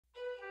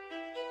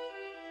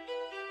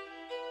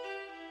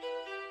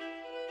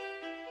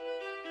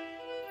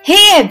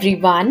Hey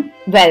everyone,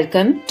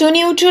 welcome to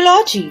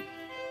Nutriologgy.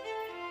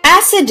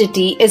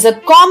 Acidity is a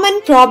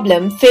common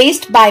problem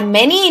faced by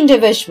many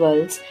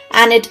individuals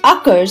and it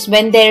occurs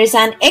when there is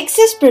an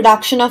excess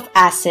production of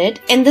acid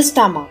in the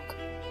stomach.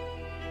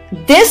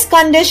 This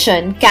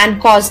condition can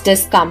cause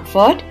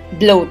discomfort,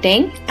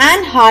 bloating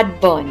and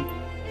heartburn.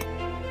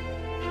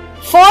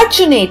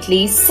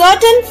 Fortunately,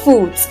 certain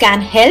foods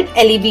can help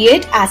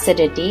alleviate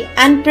acidity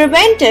and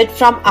prevent it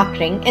from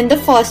occurring in the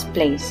first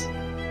place.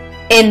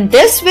 In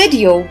this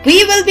video,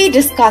 we will be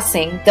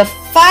discussing the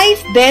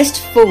 5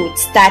 best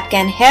foods that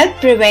can help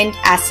prevent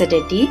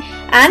acidity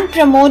and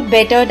promote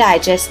better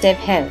digestive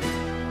health.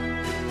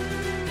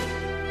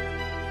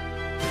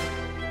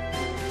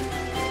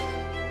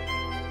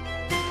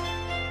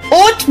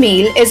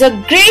 Oatmeal is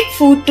a great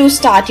food to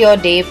start your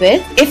day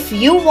with if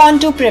you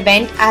want to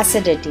prevent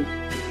acidity.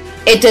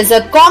 It is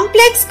a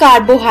complex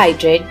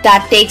carbohydrate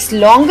that takes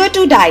longer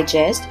to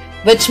digest,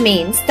 which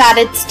means that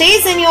it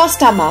stays in your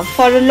stomach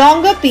for a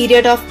longer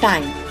period of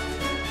time.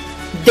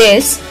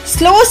 This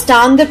slows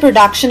down the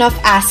production of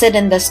acid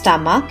in the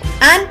stomach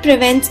and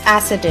prevents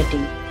acidity.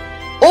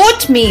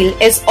 Oatmeal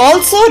is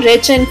also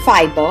rich in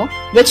fiber,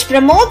 which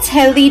promotes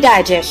healthy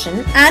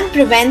digestion and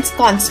prevents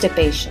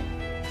constipation.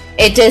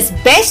 It is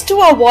best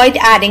to avoid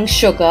adding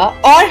sugar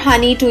or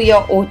honey to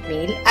your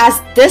oatmeal as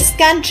this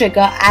can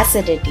trigger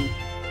acidity.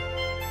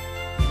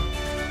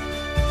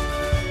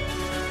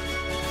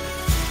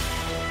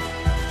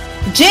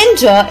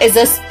 Ginger is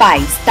a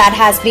spice that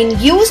has been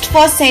used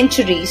for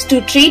centuries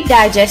to treat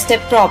digestive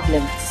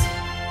problems.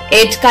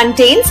 It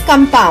contains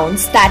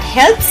compounds that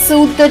help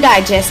soothe the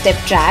digestive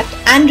tract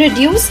and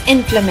reduce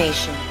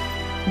inflammation.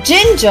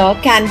 Ginger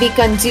can be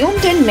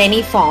consumed in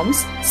many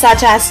forms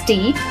such as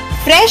tea,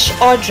 fresh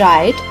or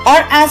dried,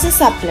 or as a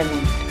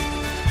supplement.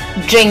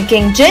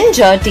 Drinking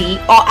ginger tea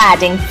or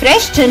adding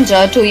fresh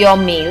ginger to your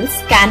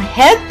meals can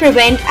help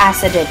prevent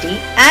acidity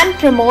and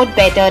promote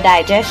better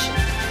digestion.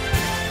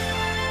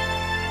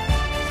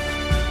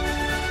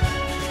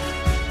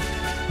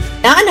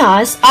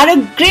 Bananas are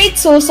a great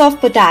source of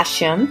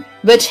potassium,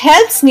 which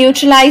helps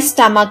neutralize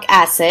stomach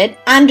acid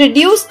and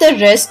reduce the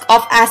risk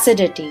of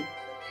acidity.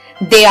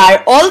 They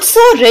are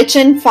also rich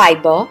in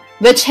fiber,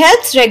 which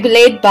helps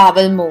regulate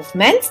bowel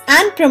movements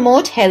and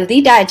promote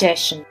healthy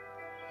digestion.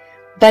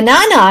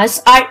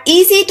 Bananas are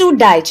easy to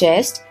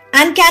digest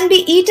and can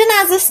be eaten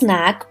as a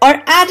snack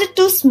or added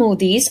to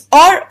smoothies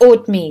or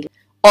oatmeal.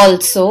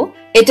 Also,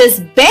 it is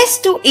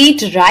best to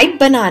eat ripe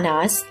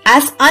bananas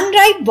as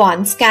unripe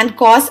ones can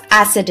cause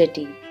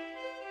acidity.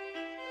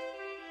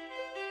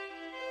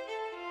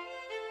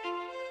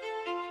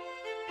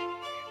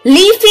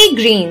 Leafy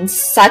greens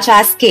such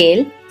as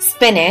kale,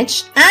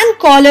 spinach and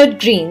collard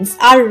greens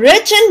are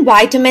rich in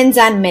vitamins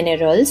and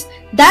minerals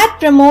that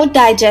promote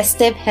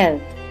digestive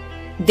health.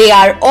 They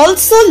are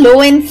also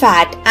low in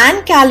fat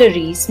and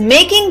calories,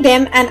 making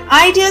them an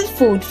ideal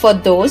food for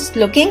those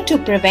looking to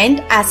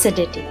prevent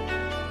acidity.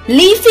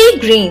 Leafy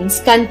greens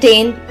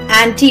contain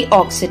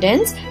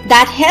antioxidants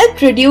that help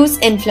reduce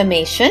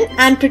inflammation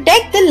and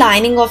protect the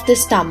lining of the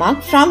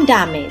stomach from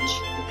damage.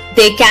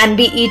 They can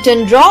be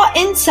eaten raw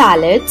in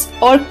salads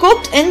or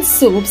cooked in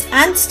soups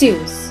and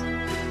stews.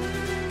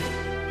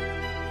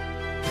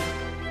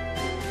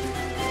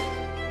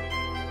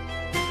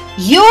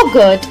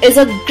 Yogurt is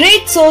a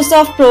great source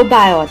of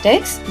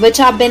probiotics, which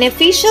are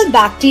beneficial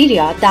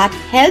bacteria that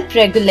help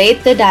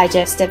regulate the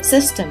digestive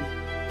system.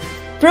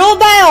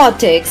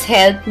 Probiotics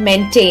help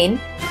maintain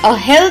a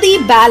healthy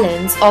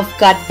balance of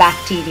gut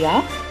bacteria,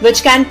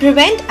 which can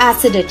prevent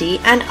acidity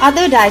and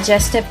other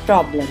digestive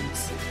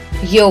problems.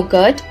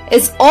 Yogurt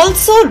is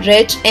also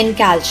rich in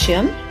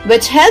calcium,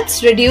 which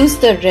helps reduce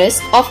the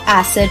risk of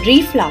acid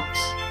reflux.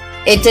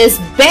 It is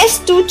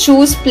best to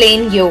choose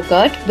plain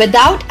yogurt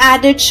without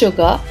added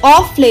sugar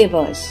or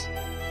flavors.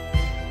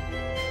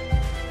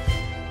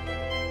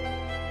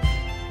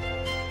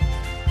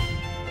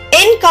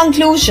 In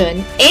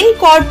conclusion,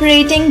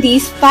 incorporating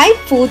these 5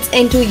 foods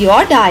into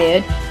your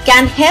diet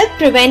can help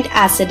prevent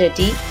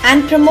acidity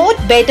and promote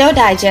better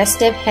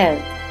digestive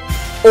health.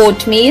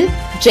 Oatmeal,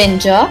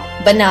 ginger,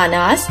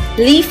 bananas,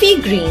 leafy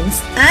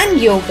greens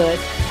and yogurt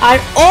are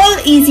all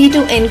easy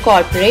to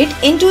incorporate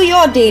into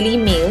your daily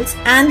meals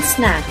and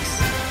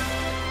snacks.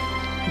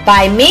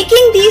 By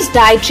making these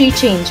dietary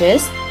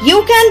changes,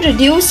 you can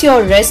reduce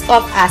your risk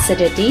of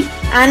acidity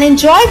and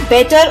enjoy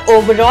better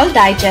overall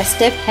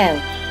digestive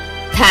health.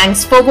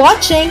 Thanks for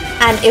watching,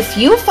 and if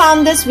you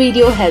found this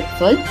video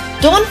helpful,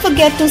 don't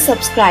forget to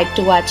subscribe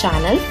to our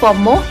channel for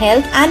more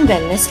health and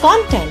wellness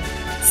content.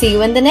 See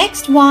you in the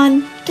next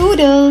one.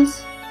 Toodles!